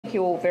thank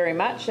you all very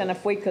much, and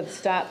if we could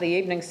start the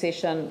evening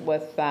session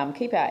with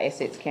Keep Our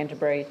Assets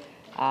Canterbury,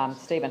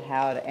 Stephen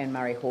Howard and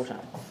Murray Horton.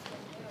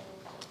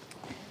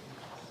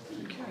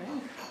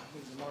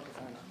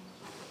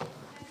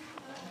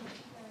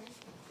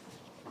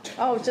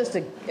 Oh,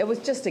 it was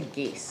just a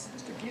guess.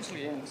 Just a guess,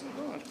 Leanne.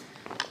 Right.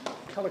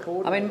 Colour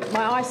coordinated. I mean,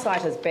 my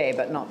eyesight is bad,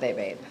 but not that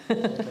bad.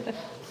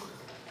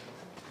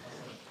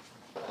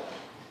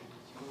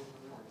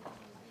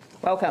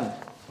 Welcome.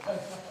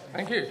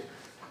 Thank you.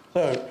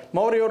 So,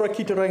 Māori ora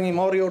ki te rangi,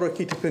 Māori ora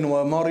ki te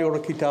whenua, Māori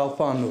ora ki te ao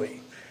whānui.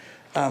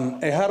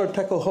 E hara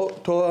tako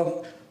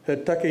toa, he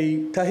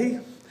taki tahi,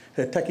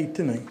 he taki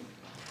tini.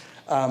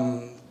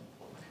 Tēnā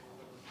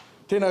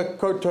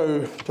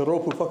koutou te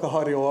rōpu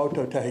whakahaere o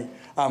autou tahi.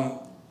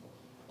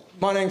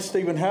 My name's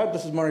Stephen Howard,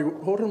 this is Murray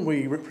Horton,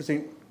 we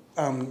represent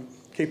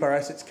Keep Our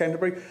Assets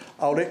Canterbury.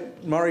 I'll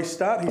let Murray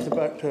start, he's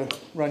about to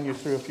run you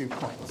through a few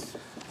points.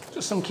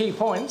 Just some key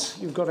points.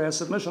 You've got our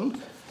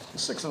submission,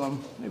 6 of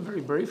them, they're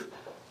very brief.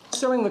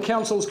 Selling the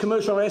council's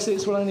commercial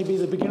assets will only be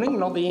the beginning,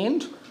 not the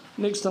end.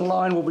 Next in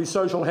line will be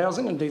social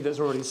housing, indeed that's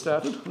already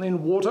started, and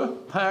then water,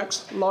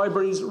 parks,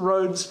 libraries,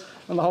 roads,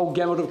 and the whole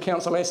gamut of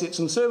council assets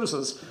and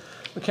services.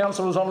 The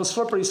council is on a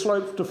slippery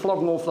slope to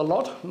flogging off the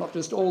lot, not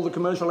just all the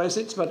commercial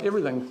assets, but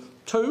everything.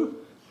 2,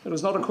 it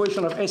is not a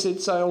question of asset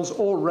sales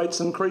or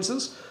rates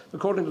increases.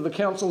 According to the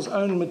council's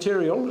own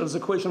material, it is a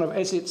question of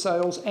asset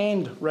sales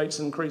and rates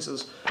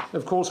increases.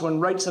 Of course,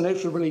 when rates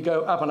inexorably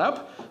go up and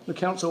up, the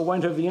council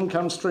won't have the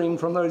income stream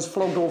from those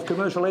flogged off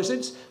commercial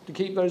assets to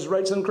keep those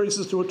rates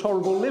increases to a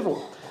tolerable level,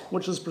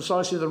 which is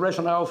precisely the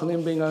rationale for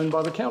them being owned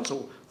by the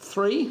council.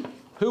 3,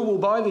 who will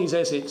buy these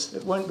assets?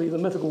 It won't be the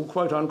mythical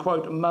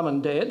quote-unquote mum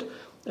and dad.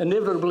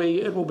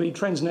 Inevitably, it will be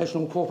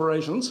transnational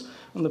corporations,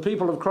 and the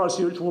people of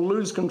Christchurch will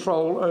lose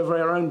control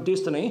over our own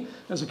destiny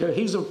as a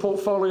cohesive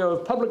portfolio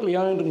of publicly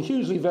owned and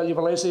hugely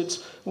valuable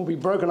assets will be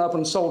broken up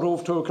and sold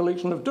off to a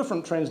collection of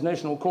different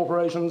transnational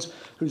corporations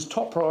whose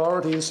top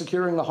priority is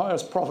securing the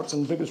highest profits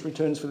and biggest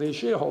returns for their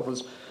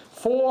shareholders.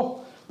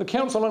 4, the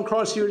council in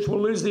Christchurch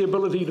will lose the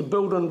ability to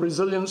build in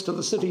resilience to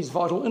the city's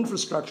vital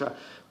infrastructure.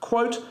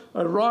 Quote,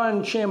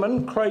 Orion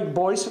chairman Craig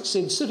Boyce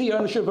said city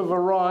ownership of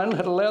Orion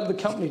had allowed the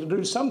company to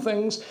do some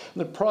things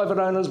that private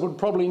owners would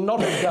probably not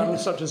have done,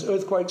 such as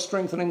earthquake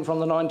strengthening from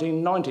the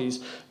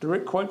 1990s.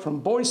 Direct quote from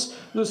Boyce,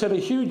 this had a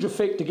huge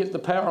effect to get the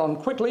power on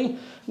quickly.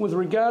 With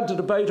regard to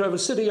debate over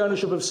city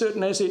ownership of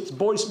certain assets,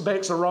 Boyce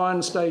backs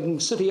Orion staying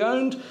city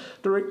owned.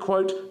 Direct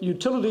quote,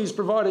 utilities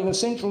providing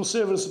essential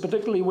service,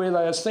 particularly where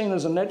they are seen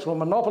as a natural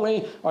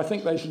monopoly, I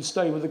think they should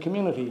stay with the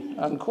community,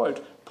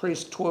 unquote.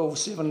 Press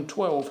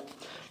 12/7/12.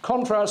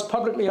 Contrast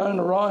publicly owned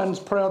Orion's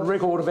proud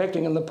record of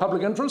acting in the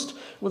public interest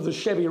with the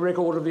shabby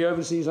record of the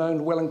overseas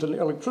owned Wellington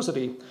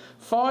Electricity.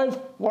 5,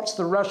 what's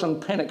the rush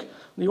and panic?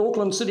 The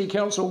Auckland City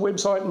Council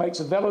website makes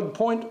a valid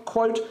point,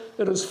 quote,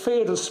 it is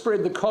fair to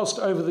spread the cost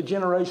over the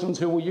generations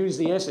who will use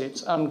the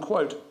assets,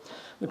 unquote.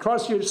 The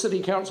Christchurch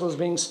City Council is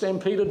being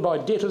stampeded by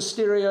debt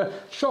hysteria,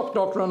 shock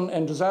doctrine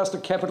and disaster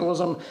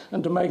capitalism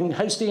into making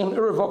hasty and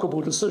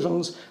irrevocable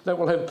decisions that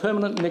will have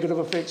permanent negative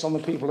effects on the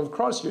people of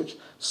Christchurch.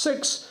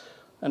 6,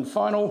 and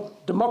final,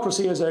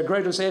 democracy is our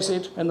greatest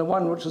asset and the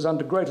one which is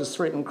under greatest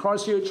threat in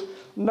Christchurch.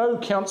 No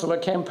councillor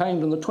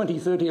campaigned in the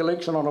 2030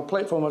 election on a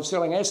platform of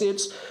selling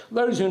assets.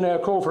 Those who now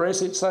call for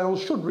asset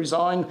sales should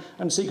resign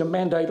and seek a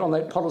mandate on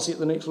that policy at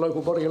the next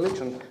local body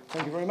election.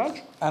 Thank you very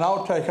much. And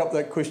I'll take up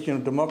that question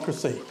of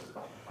democracy.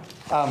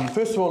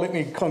 First of all, let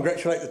me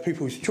congratulate the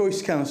People's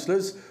Choice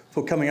councillors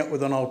for coming up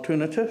with an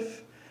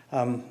alternative.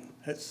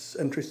 It's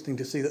interesting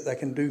to see that they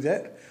can do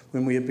that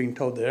when we have been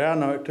told there are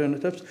no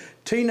alternatives.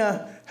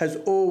 Tina has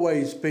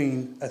always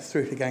been a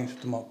threat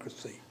against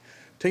democracy.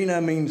 Tina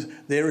means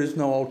there is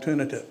no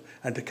alternative.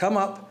 And to come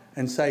up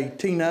and say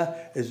Tina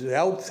is the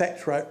old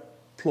Thatcherite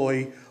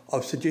ploy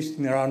of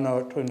suggesting there are no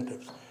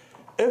alternatives.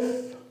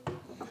 If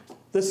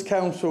this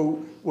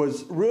council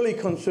was really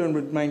concerned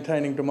with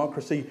maintaining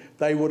democracy,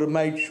 they would have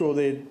made sure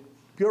their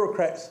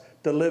bureaucrats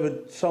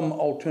delivered some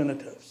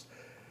alternatives.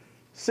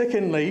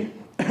 Secondly,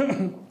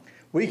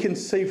 we can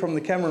see from the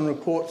Cameron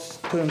Report's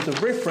terms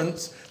of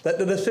reference that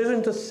the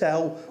decision to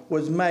sell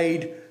was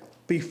made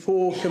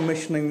before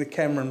commissioning the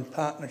Cameron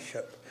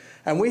Partnership.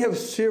 And we have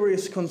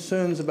serious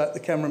concerns about the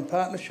Cameron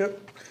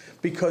Partnership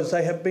because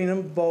they have been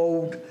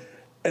involved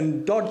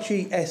in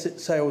dodgy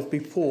asset sales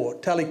before,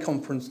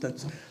 Telecom for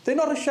instance. They're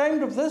not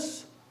ashamed of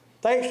this.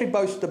 They actually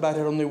boast about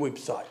it on their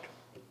website.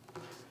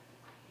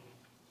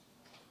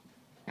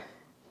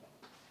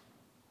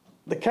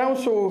 The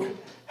council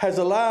has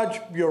a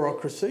large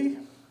bureaucracy.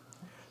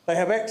 They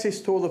have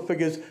access to all the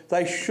figures.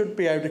 They should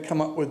be able to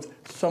come up with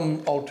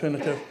some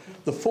alternative.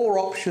 The 4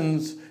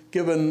 options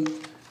given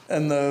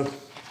in the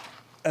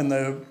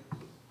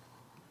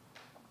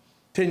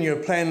 10-year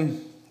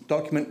plan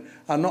document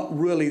are not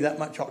really that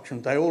much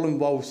options. They all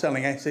involve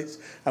selling assets.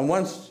 And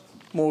once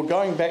more,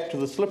 going back to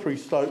the slippery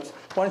slopes,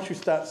 once you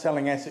start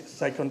selling assets,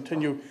 they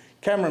continue.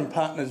 Cameron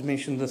Partners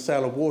mentioned the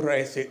sale of water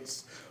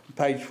assets,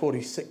 page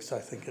 46, I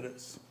think it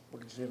is.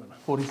 47.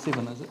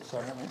 47, is it?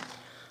 Sorry.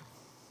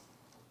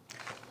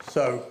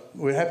 So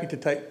we're happy to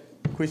take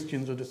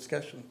questions or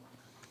discussion.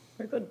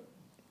 Very good.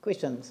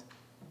 Questions?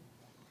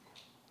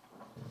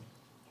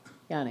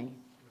 Yanni?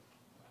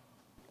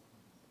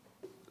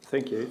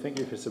 Thank you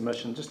for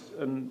submission. Just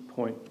in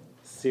point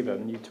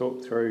 7, you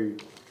talked through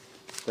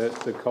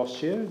the cost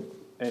share,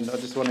 and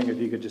I'm just wondering if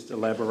you could just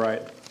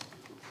elaborate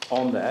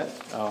on that,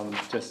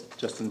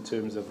 just in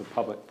terms of the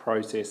public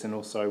process and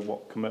also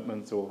what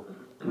commitments or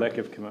lack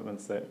of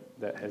commitments that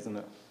has in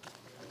it.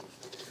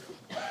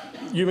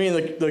 You mean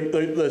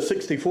the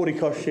 60-40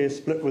 cost share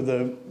split with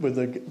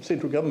the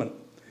central government?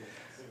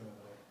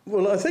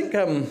 Well, I think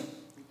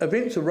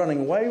events are running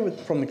away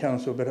from the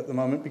council a bit at the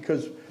moment,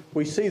 because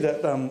we see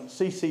that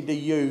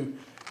CCDU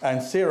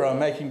and SERA are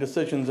making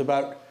decisions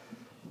about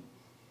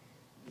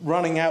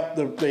running out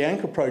the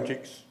anchor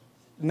projects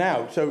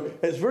now. So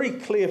it's very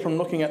clear from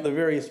looking at the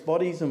various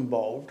bodies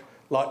involved,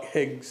 like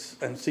Higgs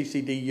and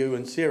CCDU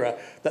and SERA,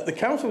 that the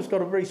council's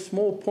got a very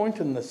small point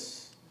in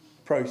this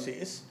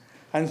process,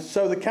 and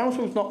so the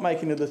council's not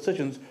making the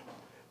decisions.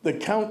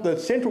 The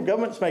central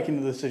government's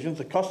making the decisions,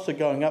 the costs are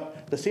going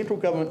up, the central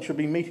government should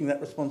be meeting that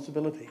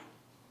responsibility.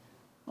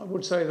 I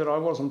would say that I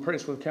was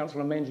impressed with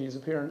Councillor Manji's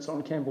appearance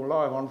on Campbell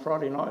Live on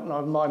Friday night,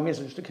 and my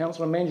message to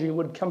Councillor Manji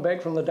would come back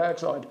from the dark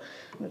side.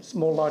 It's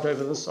more light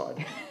over this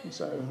side.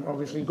 So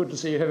obviously good to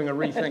see you having a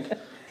rethink.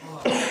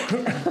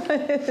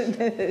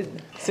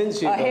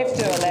 Since you've I have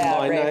to allow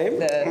my Raph name.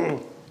 the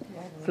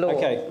floor.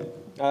 Okay.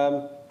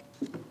 I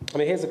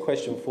mean, here's a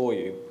question for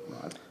you.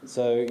 Right.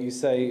 So you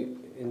say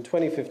in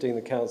 2015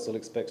 the council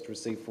expects to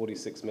receive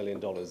 $46 million.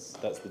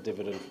 That's the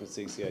dividend from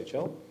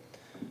CCHL.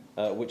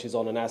 Which is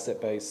on an asset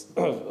base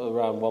of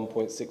around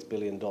 $1.6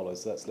 billion, so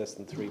that's less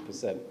than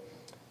 3%.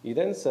 You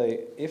then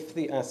say, if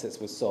the assets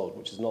were sold,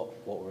 which is not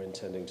what we're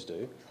intending to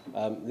do,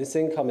 this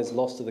income is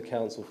lost to the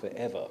council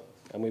forever,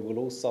 and we will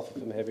all suffer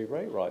from heavy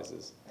rate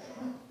rises.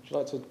 Would you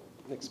like to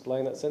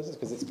explain that sentence?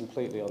 Because it's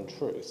completely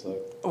untrue. So,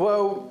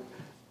 Well,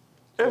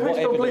 if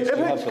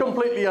it's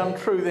completely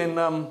untrue, then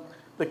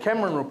the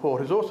Cameron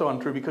report is also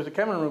untrue, because the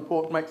Cameron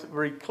report makes it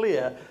very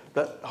clear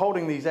that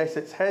holding these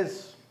assets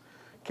has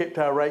kept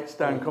our rates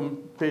down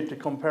compared to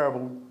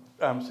comparable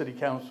city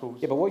councils.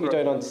 yeah, but what you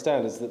don't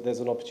understand is that there's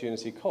an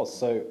opportunity cost.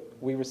 So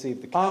we receive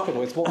the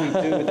capital. It's what we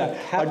do with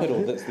that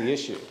capital that's the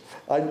issue.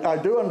 I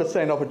do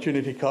understand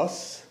opportunity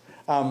costs.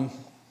 But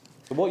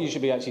what you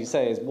should be actually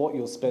saying is what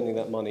you're spending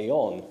that money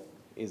on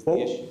is the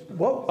issue.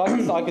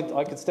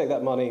 I could stake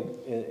that money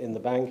in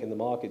the bank, in the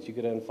markets. You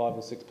could earn 5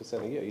 or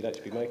 6% a year. You'd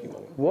actually be making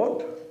money.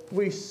 What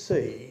we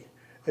see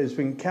is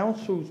when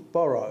councils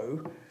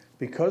borrow,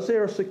 because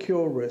they're a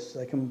secure risk,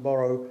 they can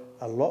borrow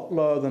a lot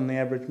lower than the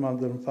average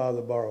mother and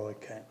father borrower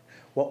can.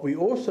 What we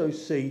also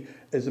see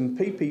is in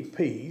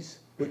PPPs,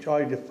 which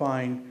I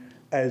define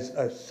as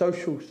a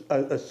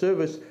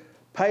service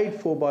paid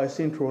for by a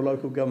central or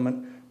local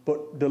government,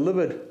 but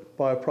delivered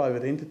by a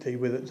private entity,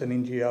 whether it's an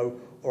NGO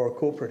or a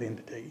corporate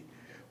entity.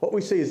 What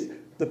we see is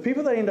the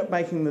people that end up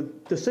making the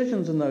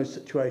decisions in those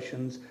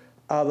situations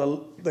are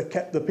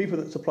the people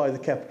that supply the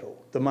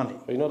capital, the money.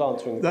 But you're not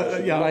answering the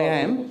question. Yeah, I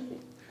am.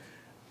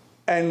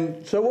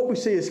 And so what we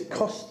see is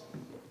costs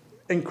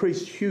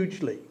increase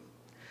hugely.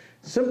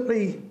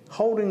 Simply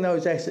holding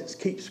those assets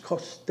keeps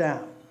costs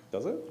down.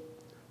 Does it?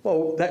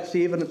 Well, that's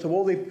the evidence of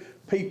all the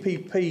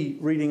PPP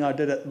reading I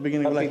did at the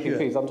beginning of last year.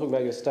 PPPs, I'm talking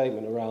about your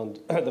statement around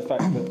the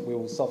fact that we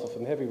will suffer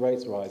from heavy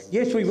rates rises.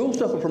 Yes, we will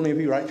suffer from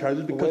heavy rate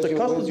rises because the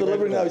cost of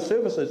delivering those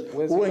services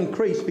will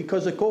increase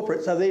because the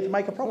corporates are there to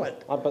make a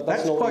profit. But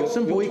that's quite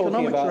simple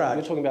economics, right?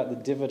 You're talking about the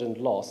dividend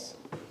loss,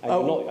 and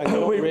you're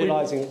not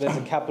realising that there's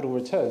a capital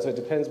return, so it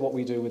depends what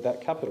we do with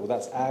that capital.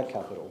 That's our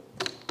capital.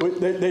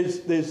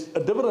 There's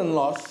a dividend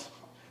loss,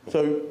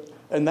 so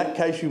in that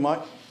case you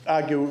might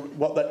argue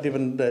what that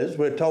dividend is.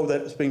 We're told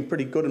that it's been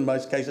pretty good in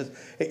most cases,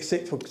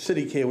 except for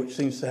City Care, which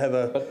seems to have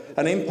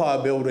an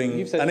empire building.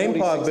 You've said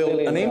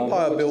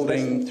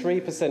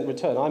 3%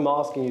 return. I'm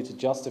asking you to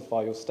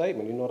justify your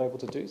statement. You're not able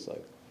to do so.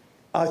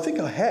 I think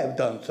I have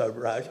done so,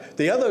 Raj.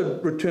 The other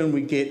return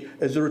we get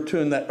is the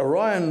return that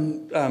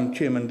Orion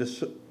chairman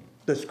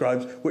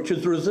describes, which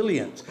is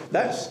resilience.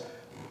 That's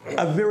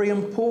a very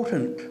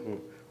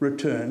important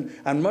return,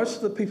 and most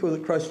of the people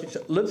that Christchurch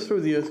lived through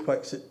the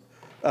earthquakes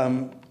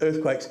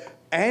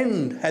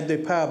and had their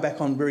power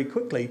back on very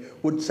quickly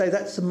would say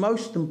that's the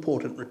most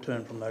important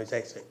return from those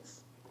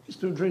assets. Just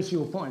to address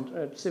your point,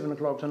 at 7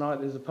 o'clock tonight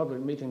there's a public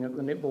meeting at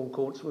the netball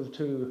courts with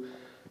 2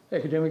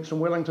 academics from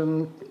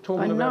Wellington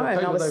talking about a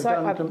paper they've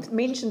done. I've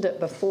mentioned it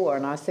before,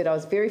 and I said I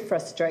was very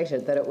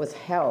frustrated that it was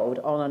held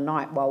on a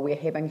night while we're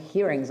having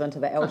hearings into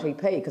the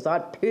LTP, because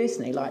I'd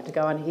personally like to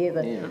go and hear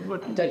the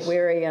Dick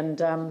Weary and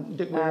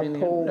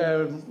Paul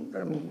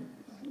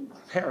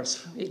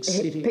Harris,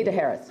 Peter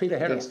Harris. Peter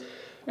Harris.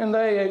 Yeah. And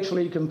they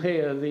actually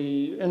compare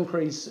the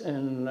increase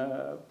in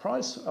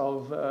price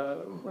of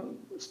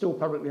still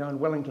publicly owned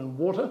Wellington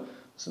Water,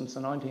 since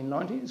the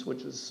 1990s,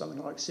 which is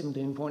something like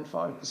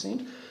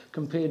 17.5%,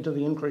 compared to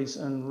the increase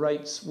in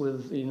rates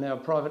with the now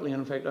privately,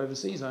 in fact,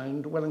 overseas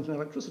owned Wellington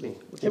Electricity,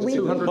 which is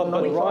 295%.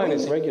 But Orion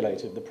is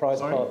regulated. The price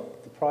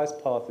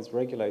path is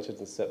regulated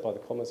and set by the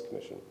Commerce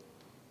Commission.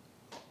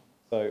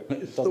 So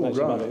it doesn't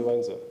actually matter who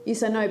owns it.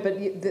 Yes, I know, but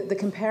the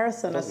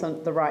comparison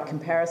isn't the right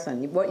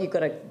comparison. What you've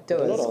got to do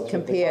is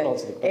compare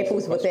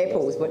apples with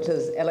apples, which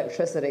is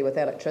electricity with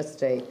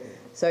electricity.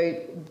 So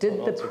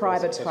did the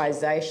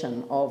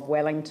privatisation of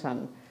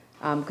Wellington,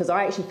 because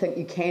I actually think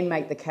you can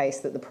make the case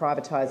that the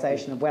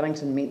privatisation of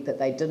Wellington meant that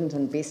they didn't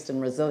invest in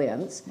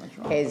resilience,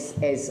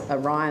 as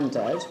Orion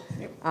did.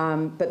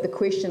 But the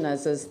question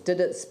is did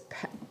its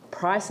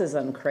prices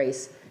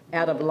increase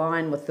out of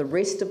line with the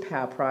rest of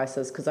power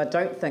prices? Because I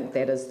don't think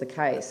that is the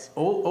case.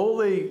 All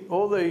the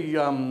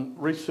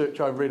research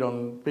I've read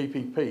on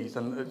PPPs,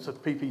 and it's a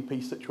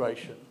PPP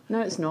situation. No,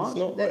 it's not.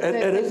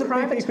 It is a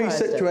PPP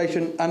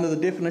situation under the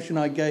definition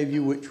I gave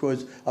you, which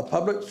was a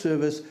public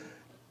service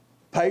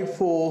paid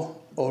for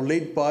or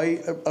led by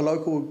a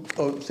local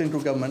or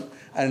central government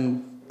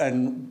and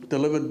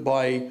delivered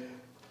by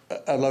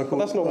a local.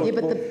 Well, that's not what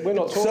we're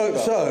not talking about.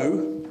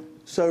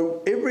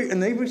 So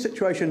in every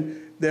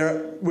situation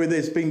where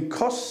there's been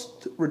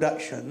cost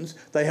reductions,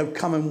 they have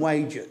come in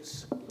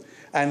wages,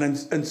 and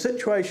in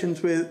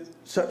situations where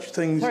such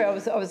things. Sorry,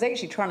 I was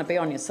actually trying to be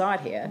on your side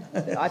here.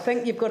 I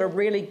think you've got a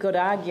really good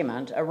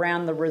argument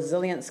around the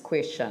resilience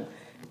question,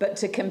 but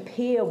to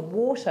compare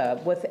water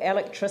with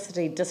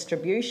electricity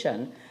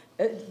distribution,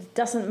 it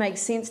doesn't make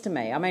sense to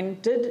me. I mean,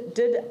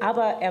 did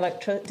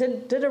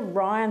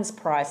Orion's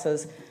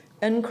prices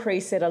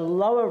increase at a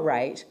lower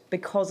rate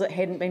because it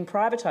hadn't been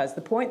privatised?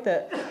 The point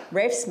that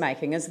Raf's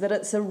making is that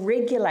it's a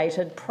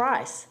regulated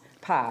price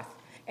path.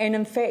 And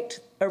in fact,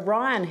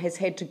 Orion has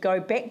had to go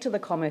back to the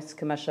Commerce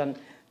Commission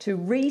to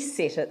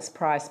reset its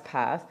price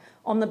path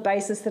on the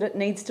basis that it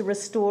needs to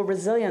restore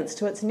resilience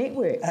to its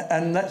network.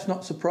 And that's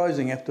not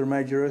surprising after a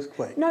major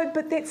earthquake. No,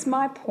 but that's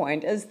my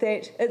point, is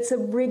that it's a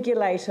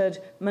regulated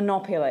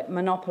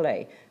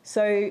monopoly.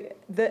 So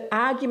the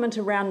argument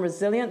around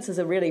resilience is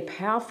a really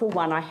powerful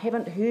one. I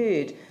haven't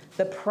heard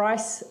the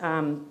price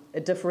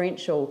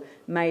differential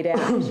made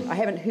out. I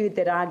haven't heard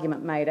that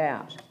argument made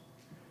out.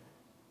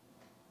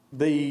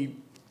 The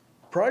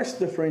price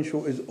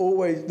differential is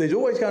there's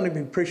always going to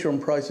be pressure on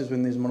prices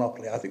when there's a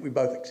monopoly. I think we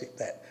both accept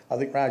that. I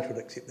think Raj would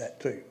accept that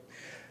too.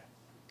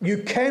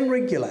 You can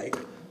regulate,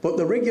 but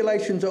the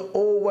regulations are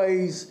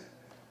always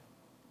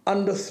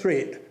under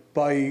threat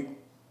by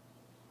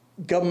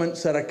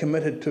governments that are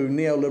committed to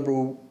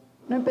neoliberal.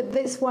 No, but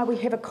that's why we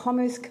have a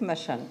Commerce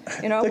Commission.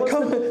 You know,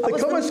 the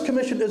Commerce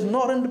Commission is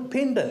not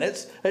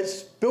independent.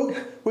 It's built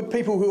with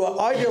people who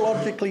are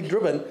ideologically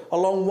driven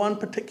along one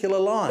particular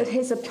line. It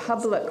has a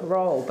public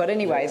role. But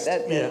anyway,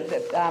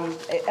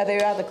 are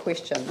there other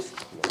questions?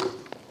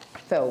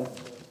 Phil?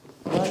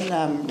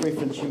 One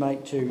reference you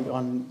make to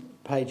on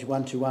page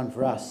 121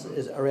 for us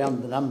is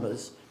around the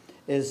numbers,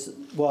 is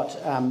what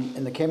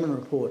in the Cameron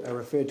report are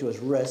referred to as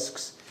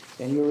risks,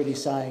 and you're already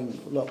saying,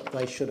 look,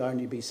 they should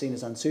only be seen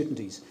as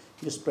uncertainties.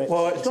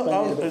 Well,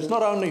 it's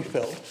not only,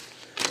 Phil.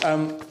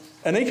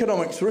 In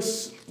economics,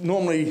 risks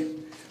normally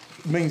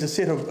means a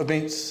set of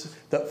events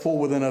that fall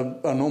within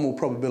a normal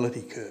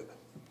probability curve,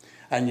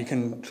 and you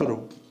can sort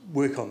of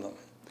work on them.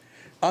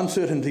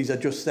 Uncertainties are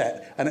just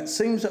that, and it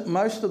seems that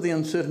most of the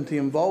uncertainty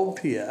involved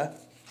here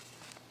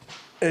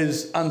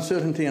is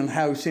uncertainty in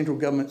how central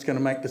government's going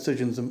to make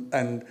decisions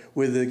and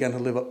whether they're going to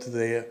live up to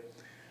their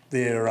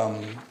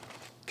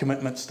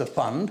commitments to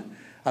fund.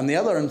 And the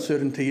other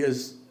uncertainty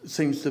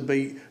seems to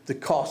be the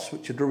costs,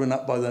 which are driven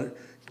up by the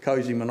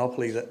cosy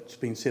monopoly that's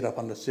been set up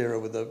under Sarah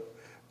with the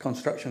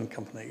construction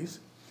companies.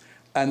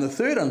 And the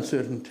third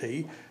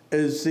uncertainty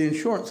is the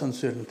insurance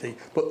uncertainty.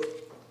 But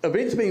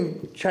events have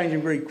been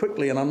changing very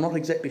quickly, and I'm not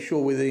exactly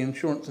sure where the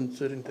insurance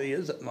uncertainty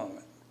is at the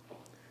moment.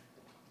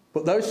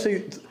 But those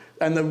two,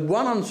 and the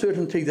one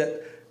uncertainty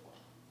that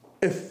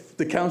if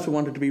the council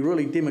wanted to be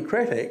really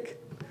democratic,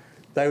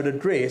 they would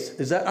address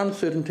is that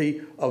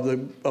uncertainty of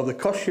the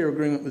cost share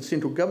agreement with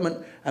central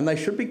government, and they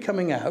should be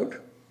coming out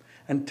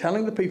and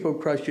telling the people of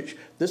Christchurch,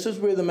 this is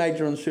where the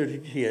major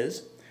uncertainty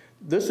is,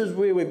 this is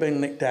where we're being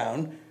let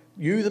down,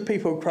 you, the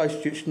people of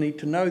Christchurch, need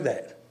to know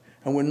that.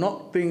 And we're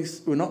not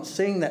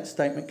seeing that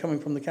statement coming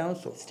from the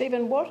council.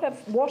 Stephen, what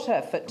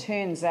if it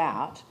turns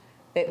out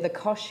that the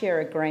cost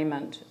share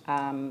agreement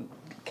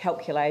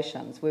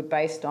calculations were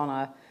based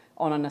on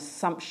an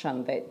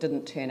assumption that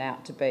didn't turn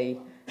out to be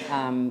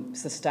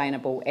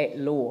sustainable at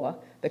law?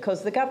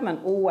 Because the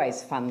government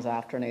always funds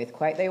after an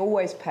earthquake. They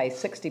always pay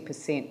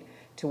 60%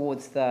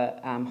 towards the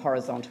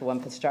horizontal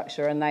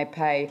infrastructure, and they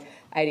pay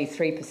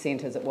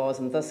 83%, as it was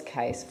in this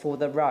case, for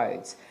the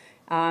roads.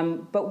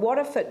 But what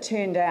if it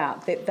turned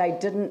out that they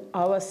didn't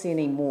owe us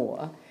any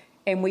more,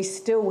 and we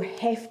still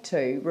have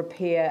to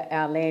repair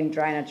our land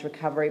drainage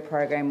recovery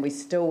program, we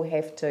still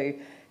have to,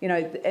 you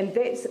know, and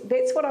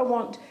that's what I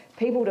want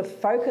people to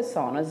focus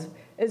on,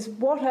 is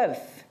what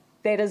if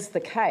that is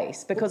the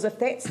case? Because if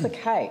that's the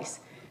case,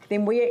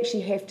 then we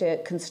actually have to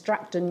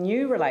construct a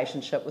new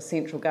relationship with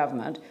central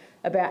government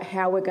about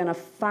how we're going to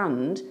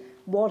fund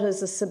what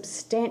is a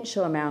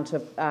substantial amount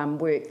of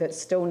work that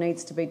still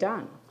needs to be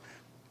done.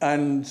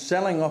 And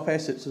selling off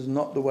assets is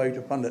not the way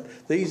to fund it.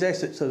 These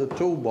assets are the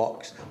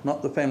toolbox,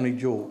 not the family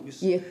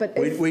jewels. Yeah, but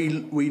we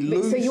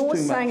lose so you're too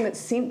saying much. that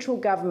central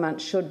government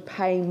should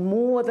pay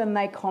more than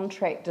they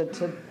contracted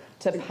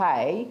to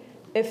pay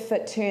if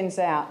it turns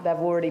out they've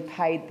already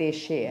paid their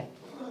share?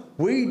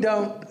 We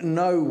don't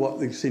know what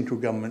the central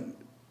government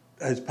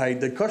has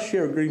paid. The cost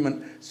share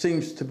agreement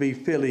seems to be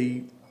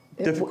fairly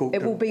difficult.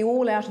 It will be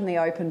all out in the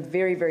open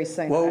very, very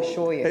soon, well, I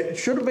assure you. It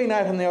should have been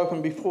out in the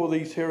open before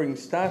these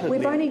hearings started.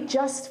 We've only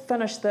just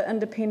finished the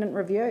independent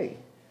review.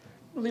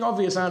 Well, the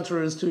obvious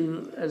answer is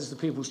to, as the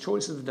People's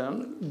Choice have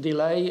done,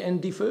 delay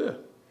and defer.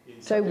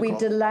 So we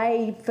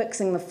delay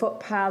fixing the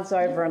footpaths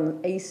over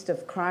in east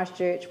of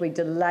Christchurch. We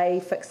delay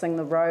fixing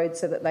the roads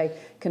so that they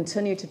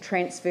continue to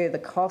transfer the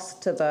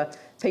cost to the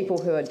people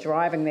who are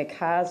driving their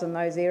cars in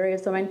those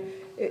areas. I mean,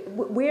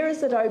 where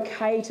is it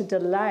okay to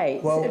delay?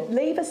 Well,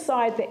 leave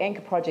aside the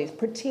anchor projects.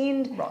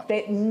 Pretend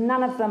that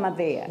none of them are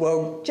there.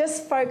 Well,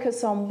 just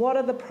focus on what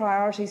are the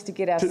priorities to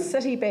get our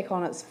city back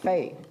on its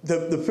feet.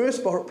 The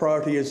first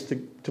priority is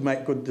to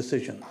make good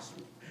decisions.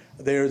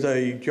 There is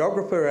a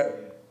geographer at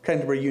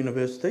Canterbury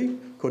University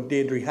called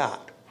Deirdre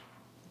Hart.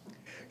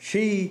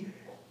 She,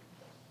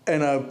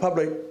 in a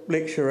public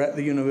lecture at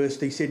the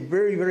university, said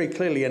very, very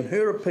clearly, in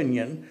her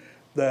opinion,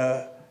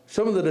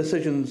 some of the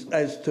decisions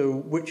as to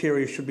which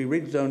areas should be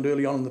red zoned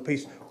early on in the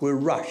piece were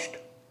rushed.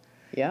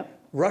 Yeah.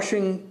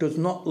 Rushing does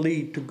not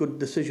lead to good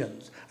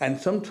decisions, and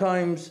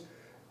sometimes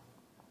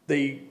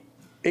the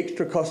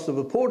extra costs of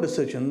the poor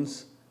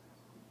decisions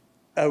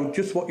are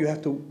just what you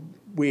have to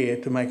wear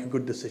to make a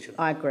good decision.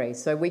 I agree.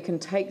 So we can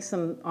take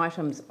some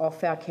items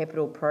off our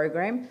capital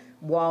program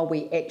while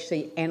we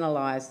actually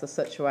analyse the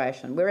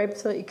situation. We're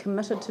absolutely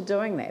committed to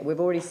doing that.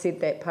 We've already said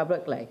that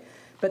publicly.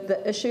 But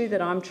the issue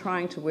that I'm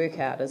trying to work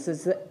out is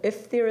that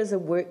if there is a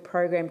work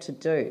program to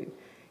do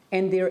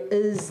and there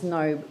is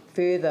no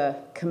further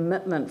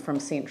commitment from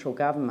central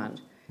government,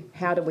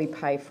 how do we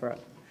pay for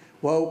it?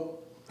 Well,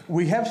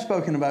 we have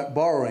spoken about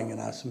borrowing in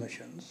our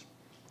submissions,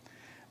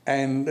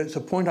 and it's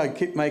a point I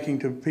keep making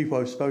to people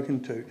I've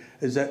spoken to,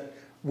 is that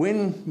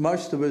when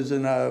most of us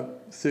in our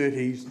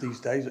 30s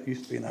these days, it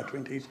used to be in our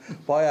 20s,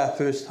 buy our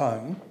first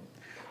home,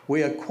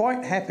 we are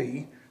quite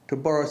happy to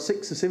borrow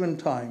 6 or 7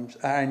 times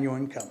our annual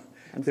income.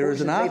 There is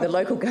the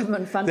local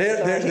government funding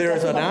there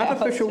is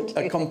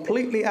a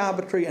completely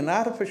arbitrary and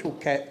artificial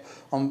cap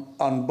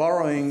on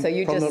borrowing. So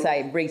you just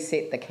say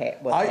reset the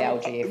cap with the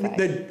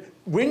LGFA.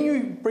 When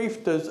you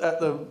briefed us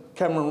at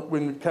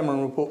when the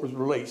Cameron report was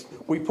released,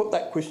 we put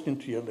that question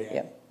to you, Leanne.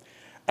 Yep.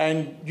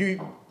 And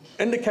you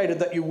indicated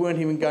that you weren't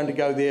even going to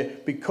go there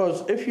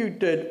because if you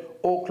did,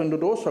 Auckland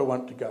would also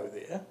want to go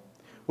there,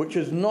 which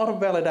is not a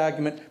valid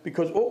argument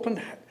because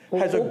Auckland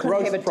has a growth problem.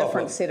 Auckland have a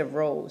different set of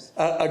rules.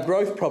 A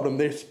growth problem.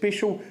 They're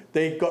special.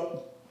 They've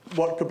got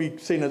what could be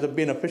seen as a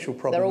beneficial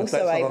problem. They're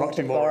also able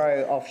to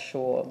borrow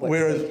offshore.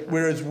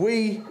 Whereas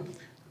we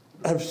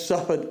have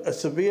suffered a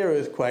severe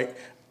earthquake,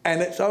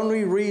 and it's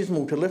only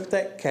reasonable to lift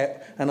that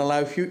cap and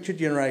allow future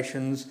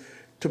generations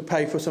to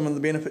pay for some of the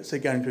benefits they're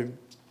going to.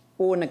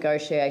 Or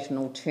negotiate an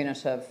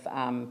alternative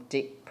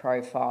debt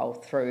profile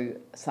through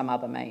some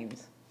other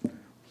means.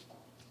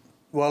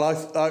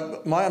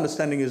 Well, my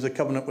understanding is the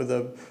covenant with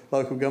the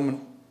local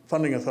government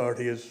funding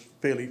authority is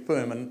fairly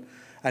firm,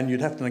 and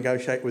you'd have to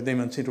negotiate with them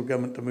and central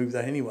government to move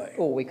that anyway.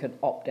 Or we could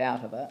opt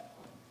out of it.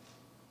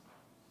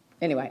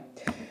 Anyway,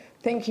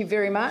 thank you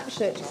very much.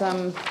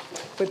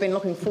 We've been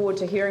looking forward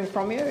to hearing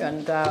from you,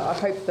 and I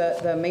hope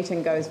that the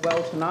meeting goes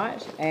well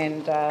tonight.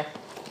 And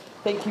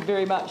thank you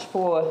very much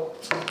for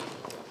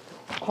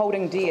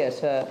holding dear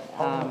to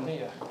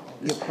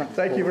your principle.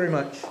 Thank you very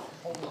much.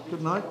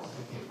 Good night.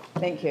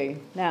 Thank you.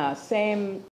 Now, Sam.